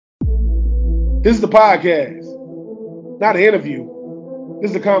This is the podcast, not an interview.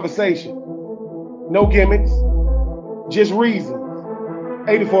 This is a conversation. No gimmicks, just reasons.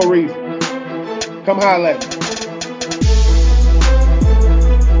 84 reasons. Come holler at me.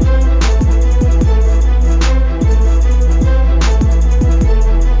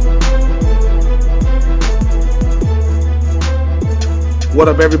 What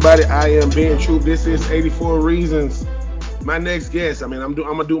up, everybody? I am Ben Troupe. This is 84 Reasons. My next guest, I'm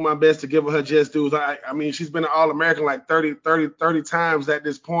gonna do my best to give her just dues. She's been an All-American like 30 times at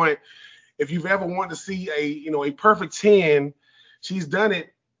this point. If you've ever wanted to see a perfect 10, she's done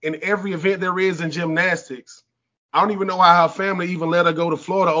it in every event there is in gymnastics. I don't even know how her family even let her go to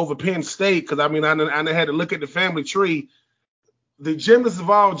Florida over Penn State, because I had to look at the family tree. The gymnast of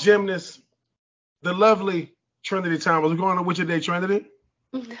all gymnasts, the lovely Trinity Thomas. We're going on with your day, Trinity.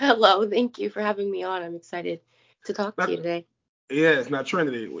 Hello, thank you for having me on. I'm excited to talk to you today. Yes, now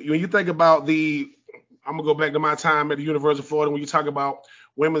Trinity. When you think about I'm gonna go back to my time at the University of Florida. When you talk about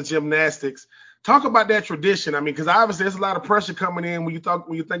women's gymnastics, talk about that tradition. Because obviously there's a lot of pressure coming in when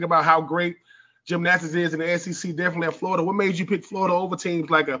you think about how great gymnastics is in the SEC, definitely at Florida. What made you pick Florida over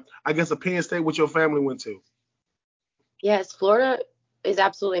teams like a Penn State, which your family went to? Yes, Florida is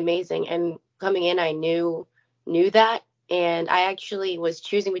absolutely amazing, and coming in, I knew that, and I actually was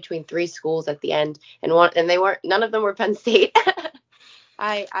choosing between three schools at the end, and none of them were Penn State.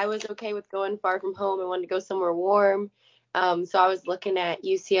 I was okay with going far from home and wanted to go somewhere warm. So I was looking at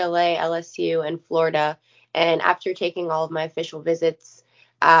UCLA, LSU, and Florida. And after taking all of my official visits,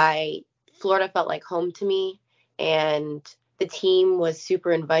 Florida felt like home to me. And the team was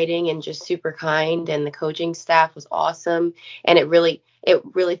super inviting and just super kind. And the coaching staff was awesome. And it really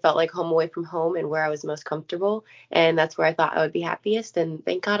felt like home away from home and where I was most comfortable. And that's where I thought I would be happiest. And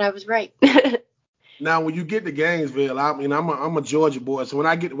thank God I was right. Now, when you get to Gainesville, I'm a Georgia boy, so when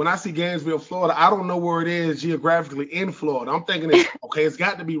I see Gainesville, Florida, I don't know where it is geographically in Florida. I'm thinking it's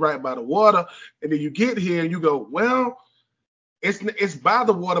got to be right by the water, and then you get here and you go, well, it's by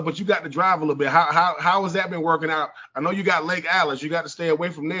the water, but you got to drive a little bit. How has that been working out? I know you got Lake Alice, you got to stay away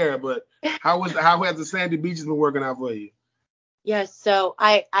from there, but how has the sandy beaches been working out for you? Yes, so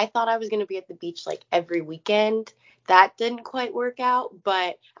I thought I was going to be at the beach like every weekend. That didn't quite work out,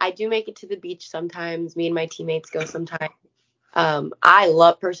 but I do make it to the beach sometimes. Me and my teammates go sometimes.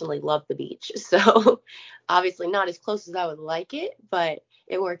 I personally love the beach. So obviously not as close as I would like it, but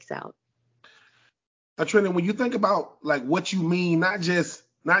it works out. Trina, when you think about like what you mean, not just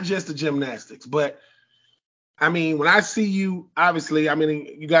the gymnastics, but when I see you, obviously,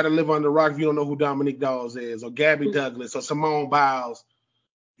 you got to live on the rock if you don't know who Dominique Dawes is, or Gabby Douglas, or Simone Biles.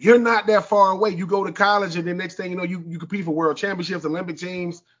 You're not that far away. You go to college, and the next thing you know, you compete for world championships, Olympic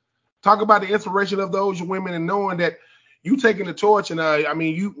teams. Talk about the inspiration of those women and knowing that you taking the torch, and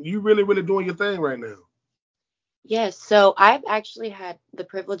you really, really doing your thing right now. Yes, so I've actually had the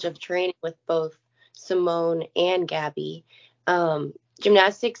privilege of training with both Simone and Gabby.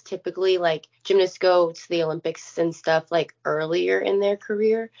 Gymnastics typically, like gymnasts go to the Olympics and stuff like earlier in their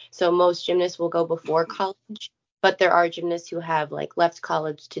career. So most gymnasts will go before college, but there are gymnasts who have like left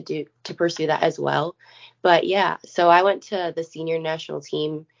college to pursue that as well. But yeah, so I went to the senior national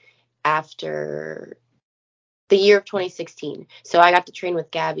team after the year of 2016. So I got to train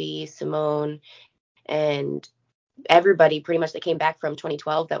with Gabby, Simone, and everybody pretty much that came back from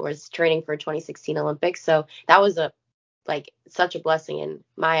 2012 that was training for 2016 Olympics. So that was such a blessing in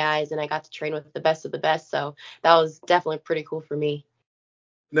my eyes, and I got to train with the best of the best. So that was definitely pretty cool for me.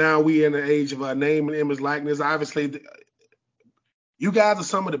 Now we in the age of name and image likeness. Obviously, you guys are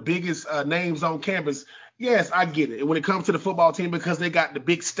some of the biggest names on campus. Yes, I get it. And when it comes to the football team, because they got the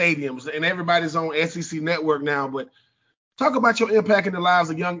big stadiums and everybody's on SEC Network now, but talk about your impact in the lives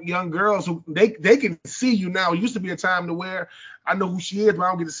of young girls who they can see you now. It used to be a time to where I know who she is, but I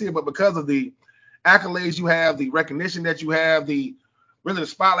don't get to see her. But because of the accolades you have, the recognition that you have, the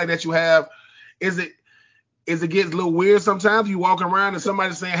spotlight that you have, is it gets a little weird sometimes? You walking around and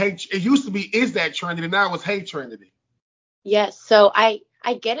somebody's saying, "Hey," it used to be, "Is that Trinity?" Now it's, "Hey, Trinity." Yes, so I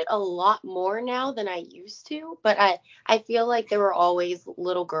get it a lot more now than I used to, but I feel like there were always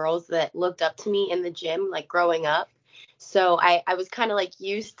little girls that looked up to me in the gym, like growing up. So I was kind of like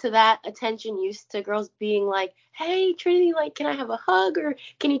used to that attention, used to girls being like, "Hey, Trinity, like, can I have a hug, or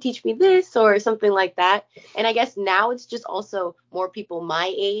can you teach me this," or something like that. And I guess now it's just also more people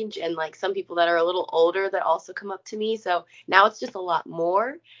my age and like some people that are a little older that also come up to me. So now it's just a lot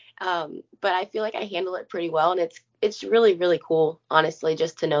more. But I feel like I handle it pretty well, and it's really, really cool, honestly,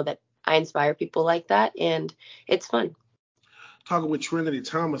 just to know that I inspire people like that, and it's fun. talking with Trinity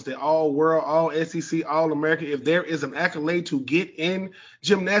Thomas, the all world, all SEC, all American. If there is an accolade to get in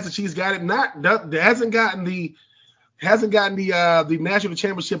gymnastics, she's got it. Hasn't gotten the national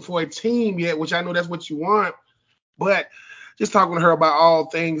championship for a team yet, which I know that's what you want. But just talking to her about all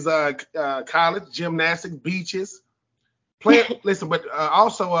things college, gymnastics, beaches, playing. Listen, but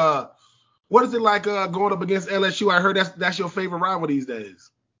also, what is it like going up against LSU? I heard that's your favorite rival these days.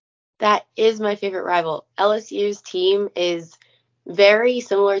 That is my favorite rival. LSU's team is very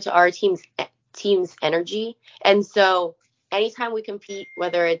similar to our team's energy. And so anytime we compete,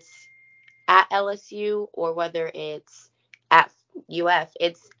 whether it's at LSU or whether it's at UF,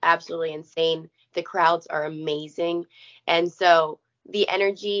 it's absolutely insane. The crowds are amazing. And so the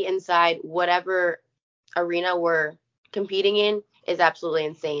energy inside whatever arena we're competing in is absolutely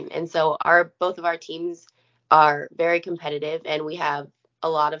insane. And so our both of our teams are very competitive and we have a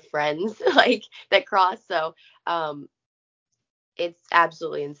lot of friends like that cross. So it's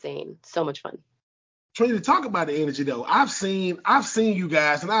absolutely insane. So much fun. Trinity, talk about the energy though. I've seen you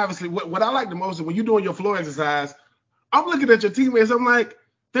guys, and obviously what I like the most is when you're doing your floor exercise, I'm looking at your teammates. I'm like,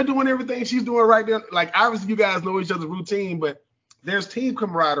 they're doing everything she's doing right there. Like obviously you guys know each other's routine, but there's team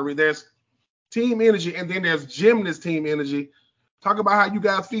camaraderie, there's team energy, and then there's gymnast team energy. Talk about how you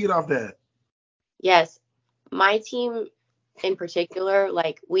guys feed off that. Yes, my team in particular,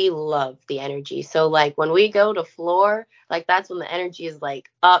 like we love the energy. So like when we go to floor, like that's when the energy is like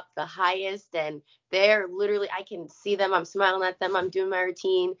up the highest and they're literally I can see them, I'm smiling at them, I'm doing my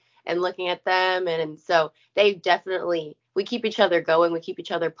routine and looking at them and so they definitely we keep each other going, we keep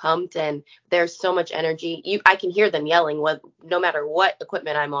each other pumped and there's so much energy. I can hear them yelling no matter what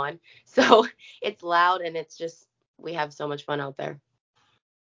equipment I'm on. So it's loud and it's just we have so much fun out there.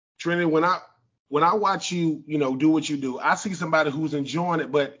 Trinity, when I watch you, do what you do, I see somebody who's enjoying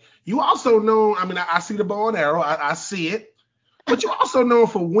it, but you also know, I mean, I see the bow and arrow, I see it, but you also known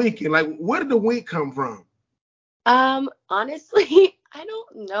for winking. Like, where did the wink come from? Honestly, I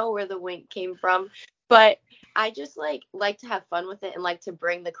don't know where the wink came from, but I just like to have fun with it and like to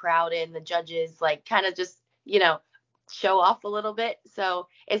bring the crowd in, the judges, like kind of just, show off a little bit. So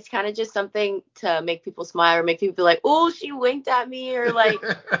it's kind of just something to make people smile or make people be like, "Oh, she winked at me," or like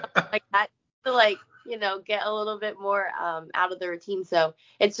that to get a little bit more out of the routine. So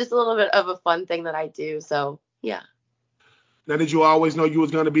it's just a little bit of a fun thing that I do. So yeah. Now, did you always know you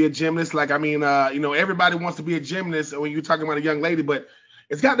was going to be a gymnast? Like, I mean, everybody wants to be a gymnast when you're talking about a young lady, but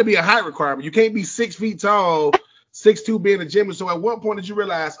it's got to be a height requirement. You can't be 6 feet tall, 6'2", being a gymnast. So at what point did you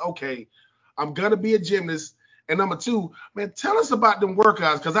realize, okay, I'm going to be a gymnast? And number two, man, tell us about them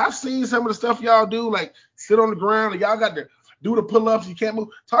workouts, because I've seen some of the stuff y'all do, like sit on the ground, and y'all got to do the pull-ups. You can't move.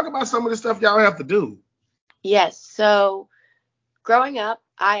 Talk about some of the stuff y'all have to do. Yes. So growing up,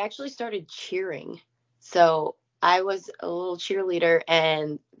 I actually started cheering. So I was a little cheerleader,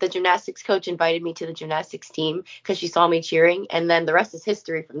 and the gymnastics coach invited me to the gymnastics team because she saw me cheering. And then the rest is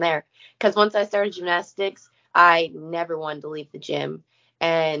history from there. Because once I started gymnastics, I never wanted to leave the gym.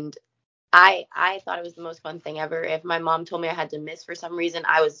 And I thought it was the most fun thing ever. If my mom told me I had to miss for some reason,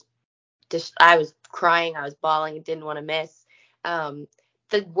 I was crying, I was bawling, didn't want to miss. Um,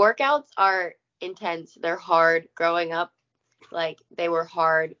 the workouts are intense. They're hard growing up like they were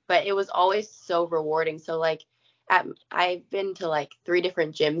hard, but it was always so rewarding. So like I've been to like 3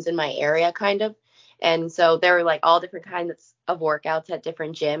 different gyms in my area kind of. And so there were like all different kinds of workouts at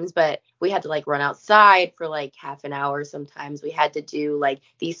different gyms, but we had to like run outside for like half an hour. Sometimes we had to do like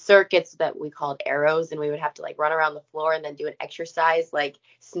these circuits that we called arrows, and we would have to like run around the floor and then do an exercise like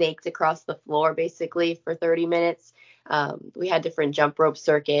snaked across the floor basically for 30 minutes. We had different jump rope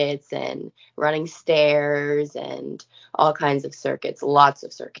circuits and running stairs and all kinds of circuits, lots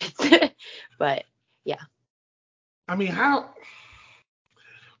of circuits. But yeah. I mean, how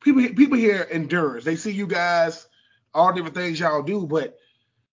people hear endurance. They see you guys, all different things y'all do, but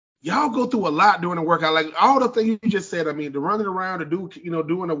y'all go through a lot during the workout. Like all the things you just said. I mean, the running around, to do,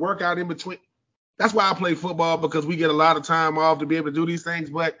 doing the workout in between. That's why I play football, because we get a lot of time off to be able to do these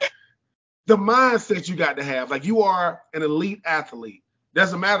things. But the mindset you got to have, like you are an elite athlete.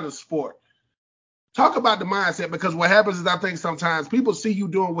 Doesn't matter the sport. Talk about the mindset, because what happens is I think sometimes people see you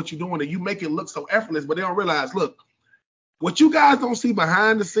doing what you're doing and you make it look so effortless, but they don't realize, look, what you guys don't see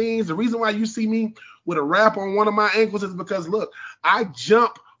behind the scenes, the reason why you see me with a wrap on one of my ankles is because, look, I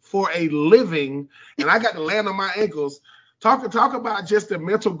jump for a living and I got to land on my ankles. Talk about just the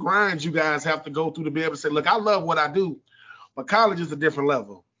mental grind you guys have to go through to be able to say, look, I love what I do, but college is a different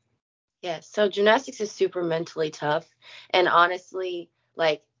level. Yeah, so gymnastics is super mentally tough. And honestly,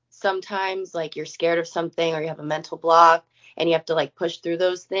 like sometimes like you're scared of something or you have a mental block and you have to like push through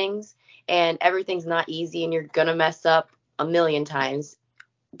those things and everything's not easy and you're gonna mess up a million times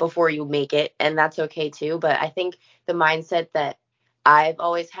before you make it, and that's okay too. But I think the mindset that I've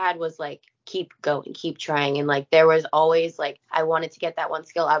always had was like, keep going, keep trying. And like, there was always like, I wanted to get that one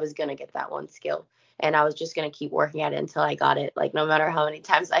skill. I was going to get that one skill. And I was just going to keep working at it until I got it, like no matter how many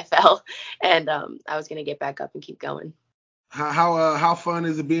times I fell. And I was going to get back up and keep going. How fun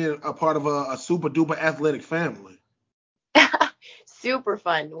is it being a part of a super duper athletic family? Super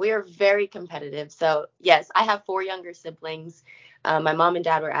fun. We are very competitive. So yes, I have 4 younger siblings. My mom and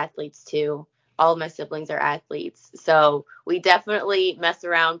dad were athletes too. All of my siblings are athletes. So we definitely mess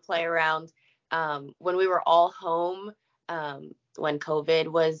around, play around. When we were all home, when COVID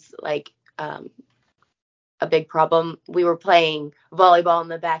was like a big problem, we were playing volleyball in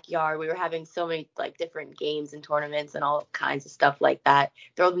the backyard. We were having so many like different games and tournaments and all kinds of stuff like that.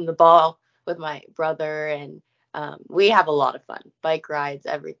 Throwing the ball with my brother, and we have a lot of fun. Bike rides,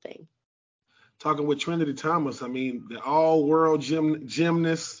 everything. Talking with Trinity Thomas, I mean, the all-world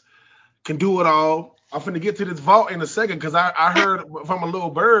gymnast can do it all. I'm finna get to this vault in a second because I heard from a little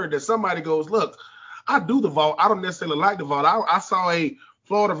bird that somebody goes, look, I do the vault. I don't necessarily like the vault. I saw a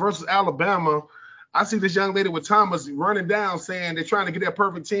Florida versus Alabama. I see this young lady with Thomas running down saying they're trying to get that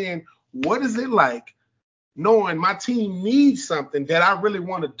perfect 10. What is it like knowing my team needs something that I really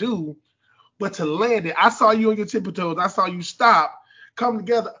want to do, but to land it? I saw you on your tippy toes. I saw you stop, come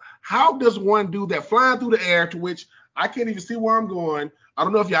together. How does one do that? Flying through the air to which I can't even see where I'm going. I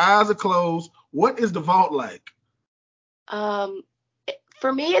don't know if your eyes are closed. What is the vault like? Um,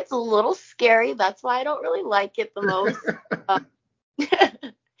 for me, it's a little scary. That's why I don't really like it the most. Uh,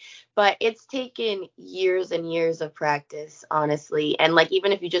 but it's taken years and years of practice, honestly. And like,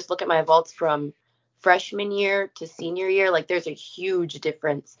 even if you just look at my vaults from freshman year to senior year, like there's a huge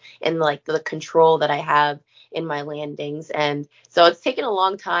difference in like the control that I have in my landings. And so it's taken a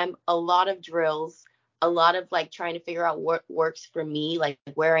long time, a lot of drills, a lot of like trying to figure out what works for me, like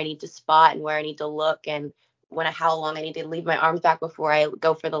where I need to spot and where I need to look, and how long I need to leave my arms back before I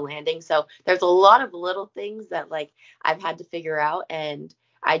go for the landing. So there's a lot of little things that like I've had to figure out. And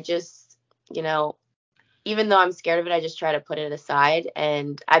I just, you know, even though I'm scared of it, I just try to put it aside.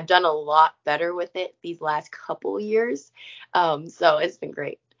 And I've done a lot better with it these last couple years. So it's been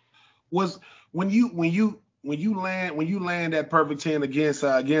great. Was when you land that perfect 10 against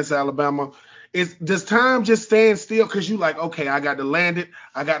Alabama, does time just stand still because you like, okay, I got to land it,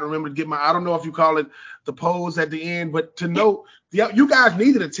 I got to remember to get my, I don't know if you call it the pose at the end, but to know, yeah, you guys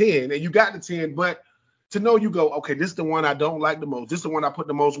needed a 10 and you got the 10, but to know you go, okay, this is the one I don't like the most, this is the one I put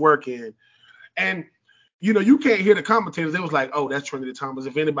the most work in. And you can't hear the commentators. They was like, oh, that's Trinity Thomas.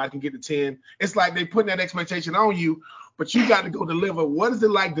 If anybody can get the 10, it's like they putting that expectation on you, but you got to go deliver. What is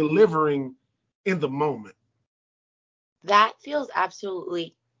it like delivering in the moment? That feels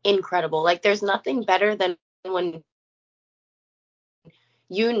absolutely incredible. Like there's nothing better than when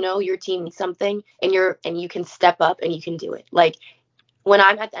you know your team needs something and you can step up and you can do it. Like when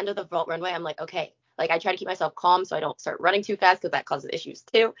I'm at the end of the vault runway, I'm like, okay, like I try to keep myself calm so I don't start running too fast because that causes issues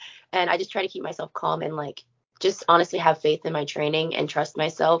too. And I just try to keep myself calm and like just honestly have faith in my training and trust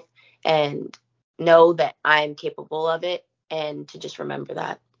myself and know that I'm capable of it, and to just remember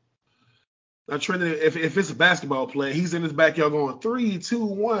that. Now, Trinity, if it's a basketball player, he's in his backyard going 3, 2,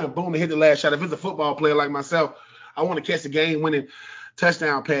 1, boom, and hit the last shot. If it's a football player like myself, I want to catch the game-winning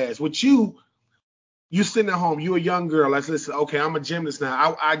touchdown pass. With you sitting at home, you're a young girl. Let's listen. Okay, I'm a gymnast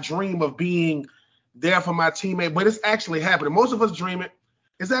now. I dream of being there for my teammate, but it's actually happening. Most of us dream it.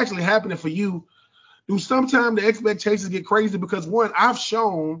 It's actually happening for you. Do sometimes the expectations get crazy because one, I've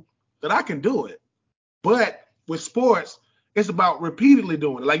shown that I can do it, but with sports, it's about repeatedly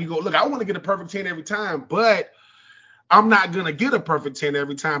doing it. Like you go, look, I want to get a perfect 10 every time, but I'm not gonna get a perfect 10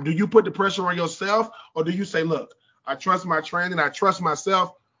 every time. Do you put the pressure on yourself, or do you say, look, I trust my training, I trust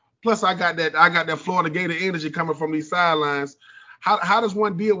myself. Plus, I got that Florida Gator energy coming from these sidelines. How does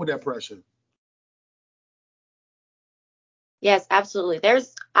one deal with that pressure? Yes, absolutely.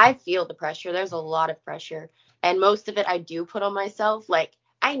 I feel the pressure. There's a lot of pressure. And most of it I do put on myself. Like,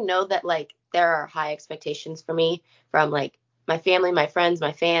 I know that, like, there are high expectations for me from, like, my family, my friends,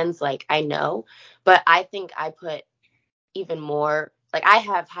 my fans. Like, I know. But I think I put even more, like, I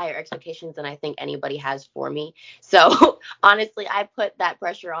have higher expectations than I think anybody has for me. So, honestly, I put that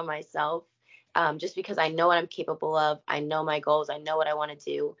pressure on myself, just because I know what I'm capable of. I know my goals. I know what I want to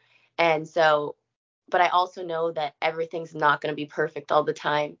do. And so, but I also know that everything's not going to be perfect all the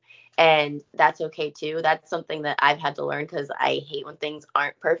time. And that's okay too. That's something that I've had to learn because I hate when things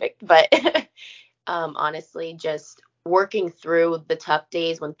aren't perfect. But honestly, just working through the tough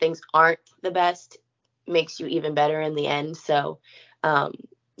days when things aren't the best makes you even better in the end. So, um,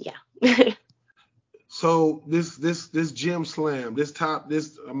 yeah. So this gym slam, this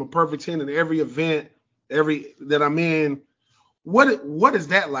I'm a perfect 10 in every event, every that I'm in. What is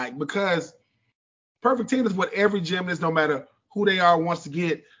that like? Because perfect 10 is what every gymnast, no matter who they are, wants to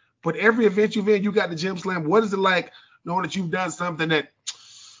get. But every event you've in, you got the gym slam. What is it like knowing that you've done something that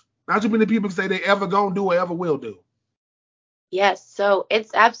not too many people say they ever gonna do or ever will do? Yes, so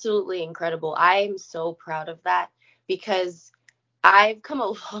it's absolutely incredible. I'm so proud of that because I've come a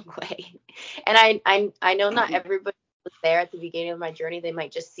long way. And I know not everybody was there at the beginning of my journey. They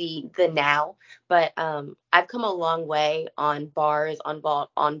might just see the now, but I've come a long way on bars, on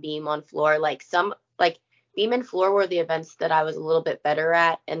vault, on beam, on floor. Like beam and floor were the events that I was a little bit better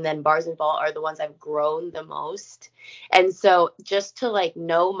at, and then bars and vault are the ones I've grown the most. And so just to like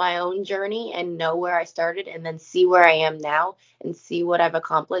know my own journey and know where I started and then see where I am now and see what I've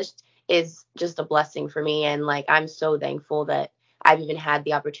accomplished is just a blessing for me. And like I'm so thankful that I've even had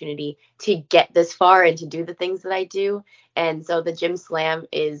the opportunity to get this far and to do the things that I do. And so the gym slam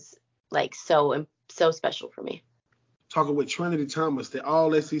is like so special for me. Talking with Trinity Thomas, the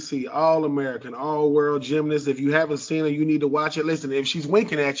All SEC, All American, All World gymnast. If you haven't seen her, you need to watch it. Listen, if she's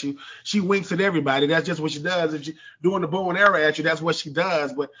winking at you, she winks at everybody. That's just what she does. If she's doing the bow and arrow at you, that's what she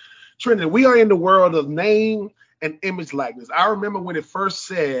does. But Trinity, we are in the world of name and image likeness. I remember when it first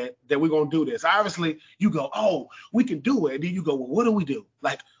said that we're gonna do this. Obviously, you go, oh, we can do it. And then you go, well, what do we do?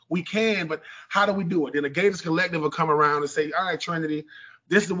 Like we can, but how do we do it? Then the Gators Collective will come around and say, all right, Trinity,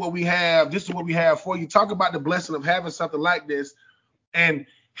 this is what we have. This is what we have for you. Talk about the blessing of having something like this, and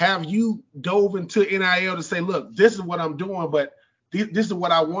have you dove into NIL to say, look, this is what I'm doing, but this is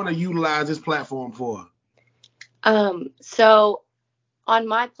what I want to utilize this platform for. So on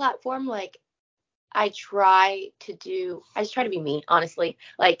my platform, like I just try to be me, honestly.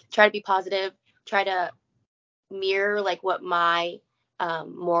 Like try to be positive, try to mirror like what my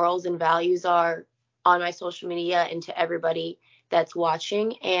morals and values are on my social media and to everybody that's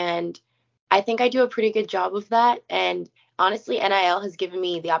watching. And I think I do a pretty good job of that. And honestly, NIL has given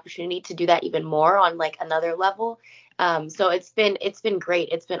me the opportunity to do that even more on like another level. So it's been great.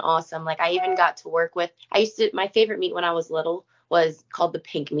 It's been awesome. Like I even got to work with my favorite meet when I was little was called the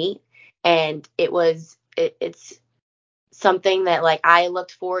Pink Meet, and it's something that like I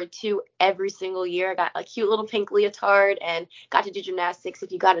looked forward to every single year. I got a cute little pink leotard and got to do gymnastics.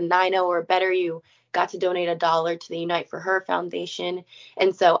 If you got a 9.0 or better, you got to donate $1 to the Unite for Her Foundation.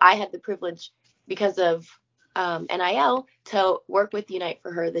 And so I had the privilege because of NIL to work with Unite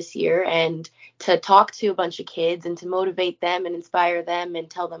for Her this year and to talk to a bunch of kids and to motivate them and inspire them and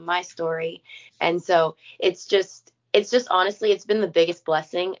tell them my story. And so it's just honestly, it's been the biggest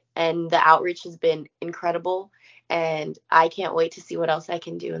blessing, and the outreach has been incredible, and I can't wait to see what else I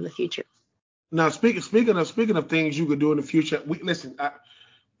can do in the future. Now, speaking of things you could do in the future, listen.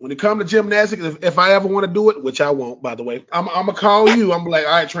 When it comes to gymnastics, if I ever want to do it, which I won't, by the way, I'm gonna call you. I'm like,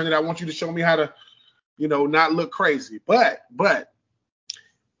 all right, Trinity, I want you to show me how to, not look crazy. But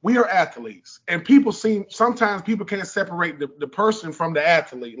we are athletes, and sometimes people can't separate the person from the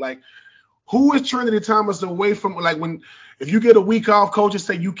athlete. Like, who is Trinity Thomas away from? Like, if you get a week off, coaches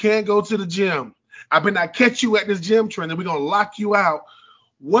say you can't go to the gym. I better not catch you at this gym, Trinity. We're gonna lock you out.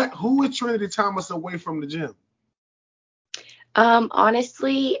 Who is Trinity Thomas away from the gym?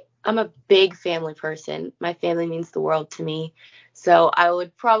 Honestly, I'm a big family person. My family means the world to me. So I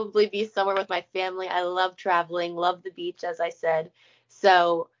would probably be somewhere with my family. I love traveling, love the beach, as I said.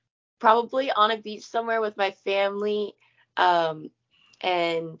 So probably on a beach somewhere with my family. And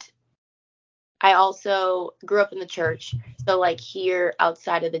I also grew up in the church. So, like, here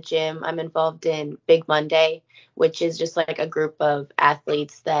outside of the gym, I'm involved in Big Monday, which is just like a group of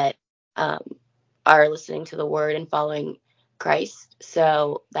athletes that um, are listening to the word and following Christ.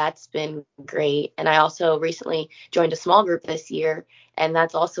 So, that's been great. And I also recently joined a small group this year, and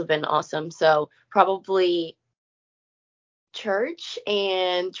that's also been awesome. So, probably church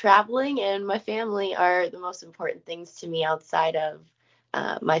and traveling and my family are the most important things to me outside of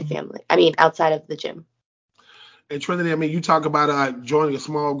my family. I mean, outside of the gym. And Trinity, I mean, you talk about joining a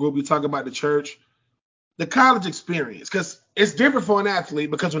small group. You talk about the church, the college experience, because it's different for an athlete.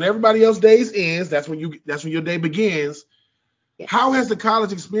 Because when everybody else days ends, that's when your day begins. How has the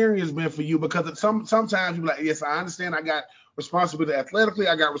college experience been for you? Because sometimes you're like, yes, I understand. I got responsibility athletically.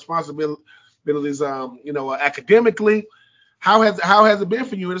 I got responsibilities, academically. How has it been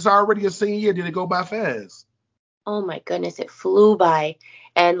for you? And it's already a senior year. Did it go by fast? Oh my goodness, it flew by.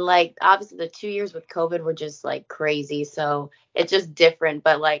 And like obviously the 2 years with COVID were just like crazy. So it's just different.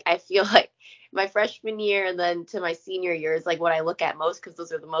 But like I feel like my freshman year and then to my senior year is like what I look at most because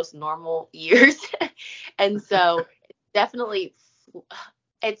those are the most normal years. And so definitely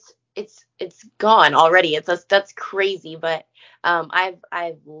it's it's gone already. That's crazy, but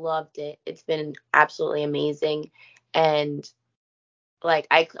I've loved it. It's been absolutely amazing, and like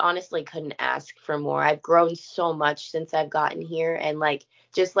I honestly couldn't ask for more. I've grown so much since I've gotten here, and like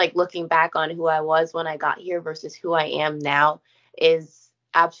just like looking back on who I was when I got here versus who I am now is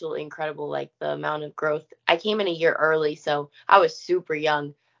absolutely incredible. Like the amount of growth. I came in a year early, so I was super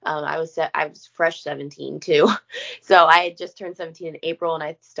young. I was fresh 17 too. So I had just turned 17 in April, and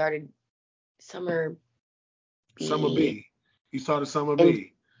I started summer Summer B B. You started Summer in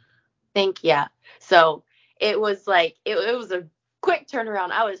B. think, yeah. So it was like it was a quick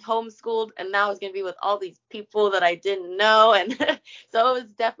turnaround. I was homeschooled, and now I was gonna be with all these people that I didn't know, and so it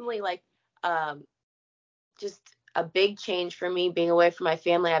was definitely like um just a big change for me being away from my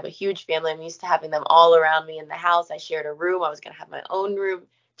family. I have a huge family. I'm used to having them all around me in the house. I shared a room. I was gonna have my own room.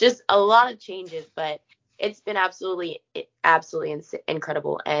 Just a lot of changes, but it's been absolutely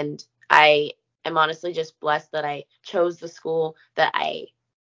incredible, and I am honestly just blessed that I chose the school that I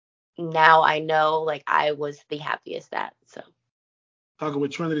know like I was the happiest at. So Talking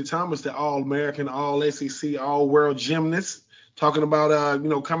with Trinity Thomas, the All American, All SEC, All World gymnast. Talking about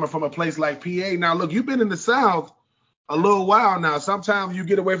coming from a place like PA. Now look, you've been in the South a little while now. Sometimes you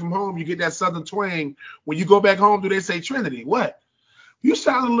get away from home, you get that Southern twang. When you go back home, do they say Trinity? What? You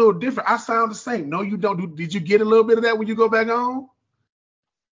sound a little different. I sound the same. No, you don't. Did you get a little bit of that when you go back home?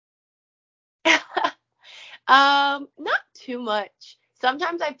 not too much.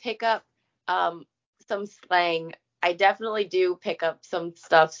 Sometimes I pick up um some slang. I definitely do pick up some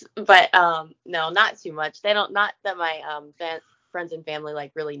stuff, but no, not too much. They don't, not that my friends and family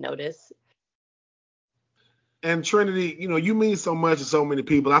like really notice. And Trinity, you mean so much to so many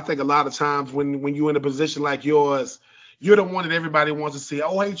people. I think a lot of times when you're in a position like yours, you're the one that everybody wants to see.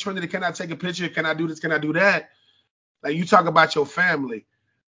 Oh, hey, Trinity, can I take a picture? Can I do this? Can I do that? Like you talk about your family.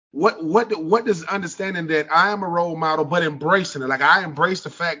 What does understanding that I am a role model, but embracing it? Like I embrace the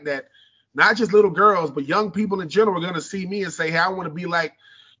fact that not just little girls, but young people in general are gonna see me and say, hey, I want to be like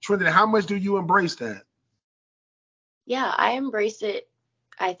Trinity. How much do you embrace that? Yeah, I embrace it,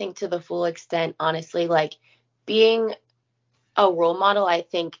 I think, to the full extent, honestly. Like being a role model, I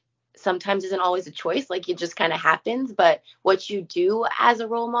think sometimes isn't always a choice. Like it just kind of happens, but what you do as a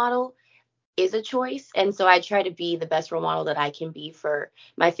role model is a choice. And so I try to be the best role model that I can be for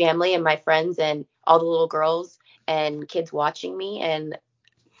my family and my friends and all the little girls and kids watching me. And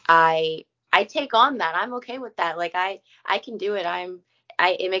I take on that. I'm okay with that. Like I can do it. I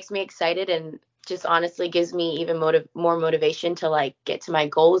it makes me excited and just honestly gives me even more motivation to like get to my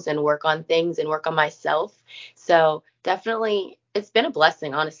goals and work on things and work on myself. So definitely it's been a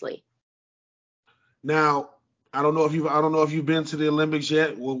blessing, honestly. Now, I don't know if you've been to the Olympics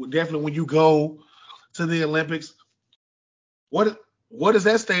yet. Well, definitely when you go to the Olympics, what what is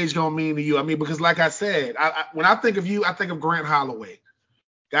that stage gonna mean to you? I mean, because like I said, when I think of you, I think of Grant Holloway,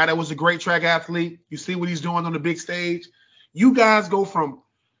 guy that was a great track athlete. You see what he's doing on the big stage. You guys go from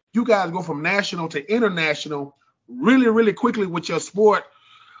you guys go from national to international really, really quickly with your sport.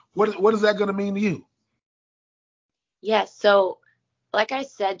 What is that gonna mean to you? Yes. So like I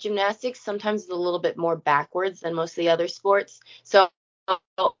said, gymnastics sometimes is a little bit more backwards than most of the other sports. So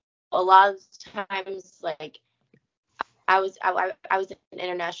a lot of times, like I was an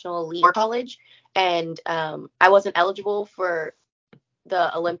international elite for college, and I wasn't eligible for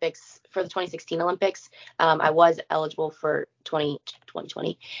the Olympics for the 2016 Olympics. I was eligible for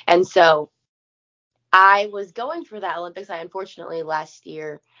 2020, and so I was going for that Olympics. I unfortunately last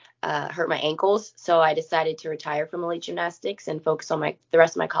year hurt my ankles, so I decided to retire from elite gymnastics and focus on my the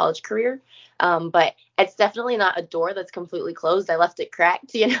rest of my college career. But it's definitely not a door that's completely closed. I left it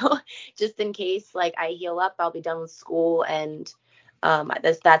cracked, just in case like I heal up, I'll be done with school, and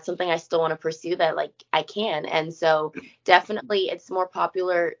that's something I still want to pursue that like I can. And so definitely it's more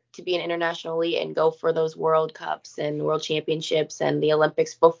popular to be an international elite and go for those World Cups and World Championships and the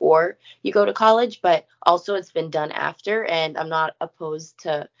Olympics before you go to college, but also it's been done after, and I'm not opposed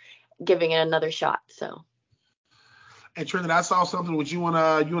to giving it another shot. So And Trinidad, I saw something with you and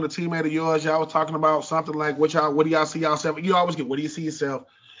a teammate of yours. Y'all was talking about something like what do y'all see yourself? You always get what do you see yourself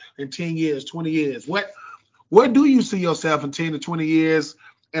in 10 years, 20 years? Where do you see yourself in 10 to 20 years?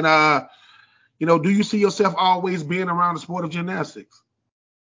 And do you see yourself always being around the sport of gymnastics?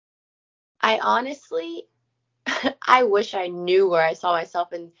 I honestly, I wish I knew where I saw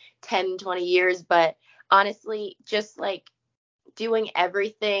myself in 10, 20 years, but honestly, just like doing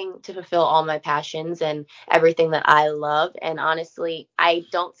everything to fulfill all my passions and everything that I love. And honestly, I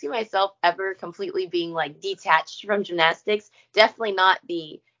don't see myself ever completely being like detached from gymnastics. Definitely not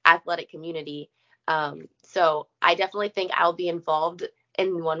the athletic community. So I definitely think I'll be involved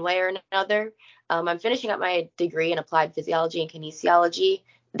in one way or another. I'm finishing up my degree in applied physiology and kinesiology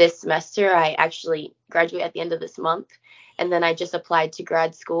this semester. I actually graduate at the end of this month. And then I just applied to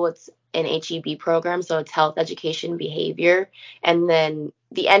grad school. It's an HEB program, so it's health, education, behavior. And then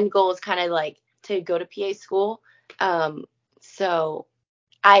the end goal is kind of like to go to PA school. So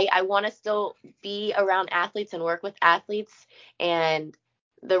I want to still be around athletes and work with athletes. And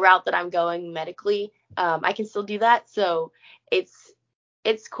the route that I'm going medically, I can still do that. So it's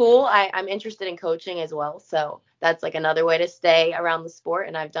cool. I'm interested in coaching as well. So that's like another way to stay around the sport.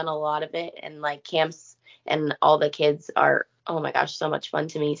 And I've done a lot of it. And like camps and all the kids are, oh my gosh, so much fun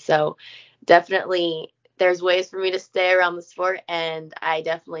to me. So definitely there's ways for me to stay around the sport. And I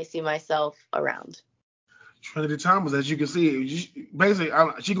definitely see myself around. Trinity Thomas, as you can see, basically,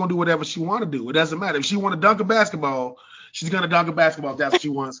 she's going to do whatever she want to do. It doesn't matter. If she want to dunk a basketball, she's going to dunk a basketball if that's what she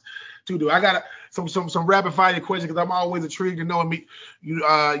wants to do. I got some rapid fire questions because I'm always intrigued to know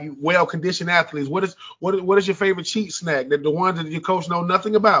you well-conditioned athletes. What is your favorite cheat snack? The ones that your coach know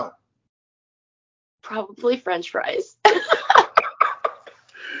nothing about? Probably French fries.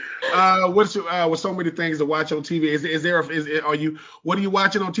 With so many things to watch on TV, what are you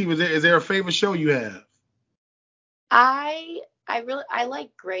watching on TV? Is there a favorite show you have? I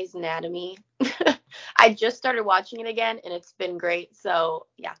like Grey's Anatomy. I just started watching it again and it's been great. So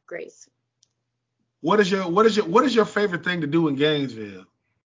yeah, Grey's. What is your favorite thing to do in Gainesville?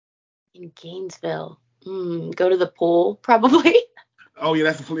 In Gainesville, go to the pool probably. Oh yeah,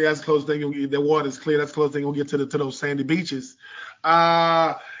 that's the closest thing you'll get. The water's clear. That's the closest thing you'll get to those sandy beaches.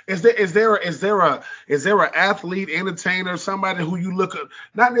 Is there an athlete, entertainer, somebody who you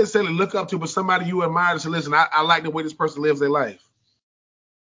not necessarily look up to, but somebody you admire to say, listen, I like the way this person lives their life?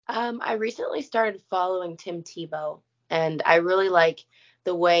 I recently started following Tim Tebow, and I really like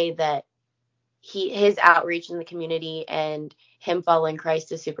the way that his outreach in the community and him following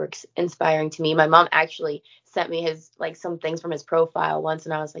Christ is super inspiring to me. My mom actually sent me his like some things from his profile once,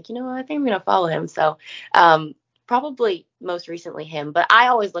 and I was like, you know what, I think I'm gonna follow him. So probably most recently him, but I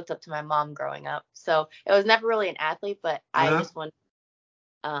always looked up to my mom growing up. So it was never really an athlete, but I Uh-huh. just wanted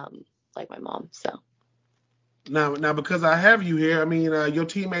like my mom. So Now, because I have you here, I mean, your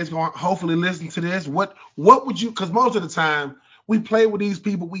teammates going to hopefully listen to this. What would you? Because most of the time we play with these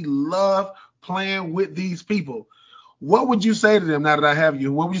people, we love playing with these people. What would you say to them now that I have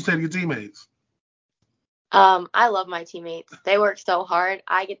you? What would you say to your teammates? I love my teammates. They work so hard.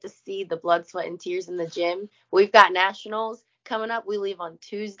 I get to see the blood, sweat, and tears in the gym. We've got nationals coming up. We leave on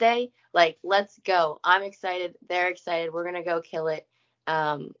Tuesday. Like, let's go. I'm excited. They're excited. We're gonna go kill it.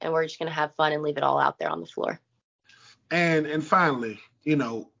 And we're just gonna have fun and leave it all out there on the floor. And finally,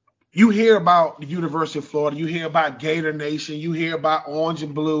 you hear about the University of Florida, you hear about Gator Nation, you hear about Orange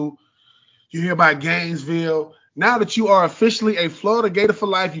and Blue, you hear about Gainesville. Now that you are officially a Florida Gator for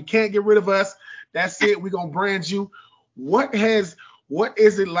life, you can't get rid of us. That's it. We're gonna brand you. What is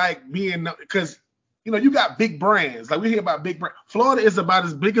it like being? Because you got big brands. Like we hear about big brand. Florida is about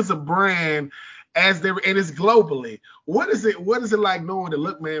as big as a brand as there, and it's globally. What is it? What is it like knowing that?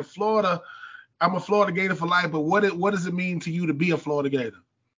 Look, man, Florida. I'm a Florida Gator for life. But what does it mean to you to be a Florida Gator?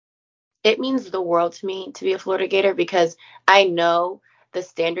 It means the world to me to be a Florida Gator because I know the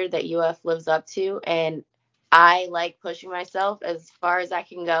standard that UF lives up to, and I like pushing myself as far as I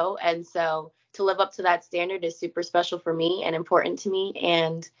can go. And so to live up to that standard is super special for me and important to me.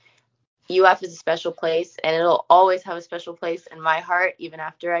 And UF is a special place, and it'll always have a special place in my heart, even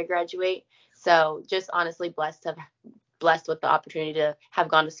after I graduate. So just honestly blessed with the opportunity to have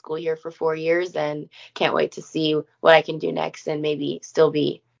gone to school here for 4 years, and can't wait to see what I can do next and maybe still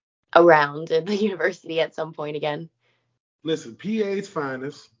be around in the university at some point again. Listen, PA's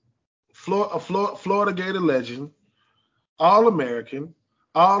finest, Florida Gator legend, All American,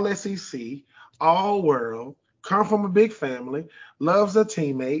 All SEC, All World, come from a big family, loves her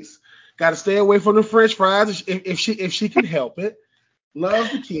teammates, got to stay away from the French fries if she can help it.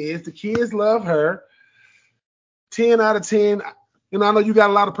 Loves the kids love her. 10 out of 10. I know you got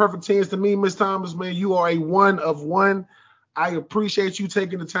a lot of perfect tens. To me, Miss Thomas, man, you are a one of one. I appreciate you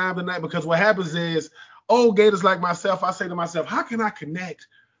taking the time tonight because what happens is, old Gators like myself, I say to myself, how can I connect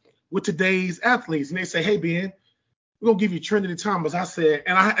with today's athletes? And they say, hey, Ben, we're gonna give you Trinity Thomas. I said,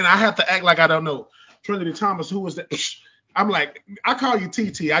 and I have to act like I don't know. Trinity Thomas, who was that? I'm like, I call you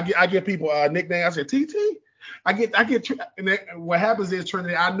TT. I give people a nickname. I said, TT? And what happens is,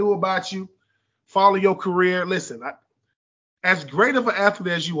 Trinity, I knew about you, follow your career. Listen, as great of an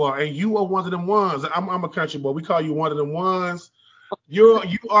athlete as you are, and you are one of them ones. I'm a country boy. We call you one of them ones. You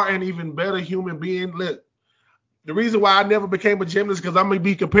are an even better human being. Look, the reason why I never became a gymnast because I'm gonna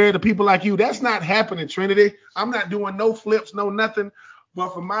be compared to people like you. That's not happening, Trinity. I'm not doing no flips, no nothing.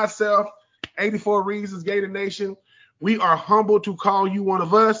 But for myself, 84 Reasons, Gator Nation, we are humbled to call you one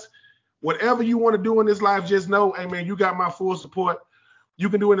of us. Whatever you want to do in this life, just know, hey, man, you got my full support. You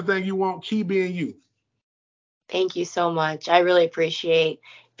can do anything you want. Keep being you. Thank you so much. I really appreciate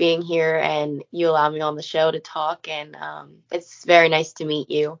being here and you allow me on the show to talk. And it's very nice to meet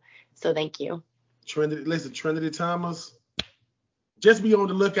you. So thank you. Trinity Thomas, just be on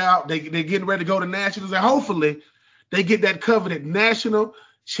the lookout. They're getting ready to go to nationals, and hopefully they get that coveted national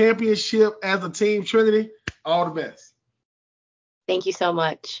championship as a team. Trinity, all the best. Thank you so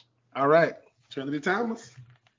much. All right, Trinity Thomas.